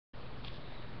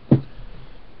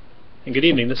And good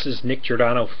evening. This is Nick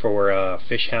Giordano for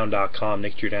fishhound.com.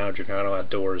 Nick Giordano, Giordano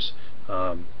Outdoors,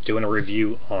 doing a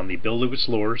review on the Bill Lewis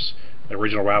lures, the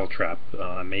original rattle trap,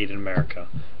 made in America.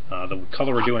 The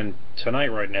color we're doing tonight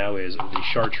right now is the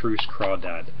Chartreuse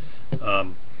Crawdad,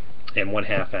 in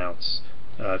 1/2 ounce.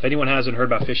 If anyone hasn't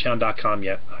heard about fishhound.com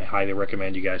yet, I highly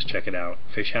recommend you guys check it out.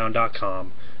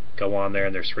 Fishhound.com. Go on there,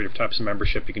 and there's 3 different types of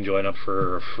membership. You can join up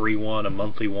for a free one, a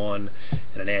monthly one,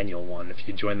 and an annual one. If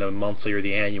you join the monthly or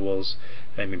the annuals,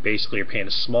 I mean, basically you're paying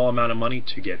a small amount of money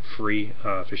to get free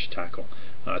fishing tackle.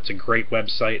 It's a great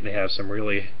website. They have some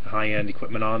really high-end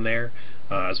equipment on there,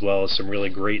 as well as some really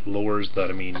great lures that,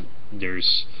 I mean,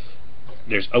 there's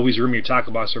always room in your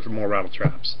tackle box for more rattle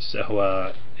traps.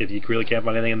 So if you really can't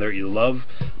find anything in there you love,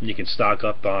 you can stock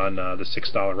up on the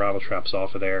 $6 rattle traps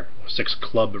off of there, 6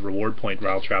 club reward point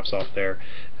rattle traps off there,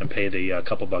 and pay the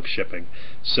couple bucks shipping.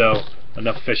 So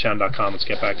enough of fishhound.com. Let's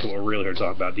get back to what we're really here to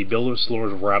talk about. The Bill Lewis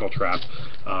lures rattle trap.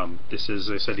 This is,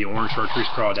 as I said, the orange Chartreuse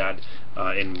Crawdad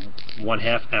in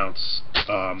 1/2 ounce.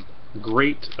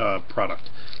 Great product.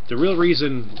 The real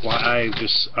reason why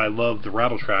I love the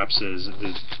rattle traps is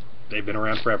they've been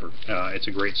around forever. It's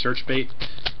a great search bait,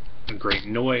 a great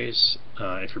noise.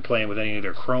 If you're playing with any of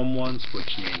their chrome ones,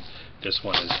 which, I mean, this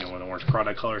one is, an orange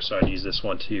crawdad color, so I'd use this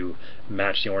one to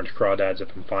match the orange crawdads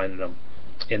if I'm finding them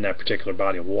in that particular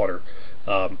body of water.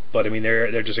 But I mean,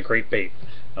 they're just a great bait.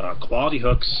 Quality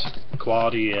hooks,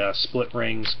 quality split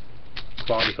rings,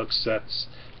 quality hook sets.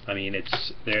 I mean,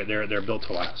 they're built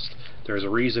to last. There's a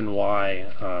reason why.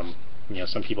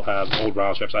 Some people have old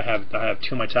rattle traps. I have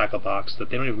 2 in my tackle box that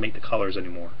they don't even make the colors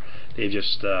anymore. They've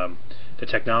just the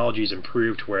technology's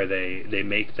improved where they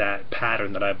make that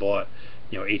pattern that I bought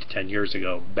 8 to 10 years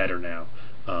ago better now.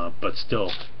 But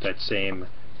still, that same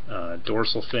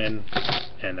dorsal fin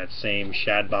and that same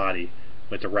shad body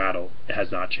with the rattle, it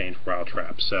has not changed for rattle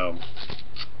traps. So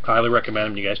highly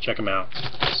recommend them. You guys check them out.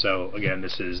 So again,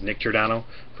 this is Nick Giordano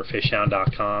for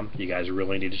fishhound.com. You guys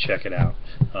really need to check it out.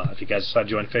 If you guys decide to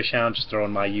join Fishhound, just throw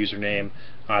in my username.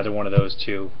 Either one of those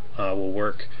 2 will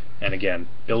work. And again,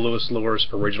 Bill Lewis lures,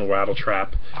 original rattle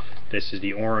trap. This is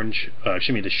the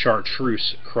the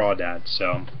Chartreuse Crawdad.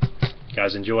 So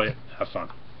guys, enjoy it. Have fun.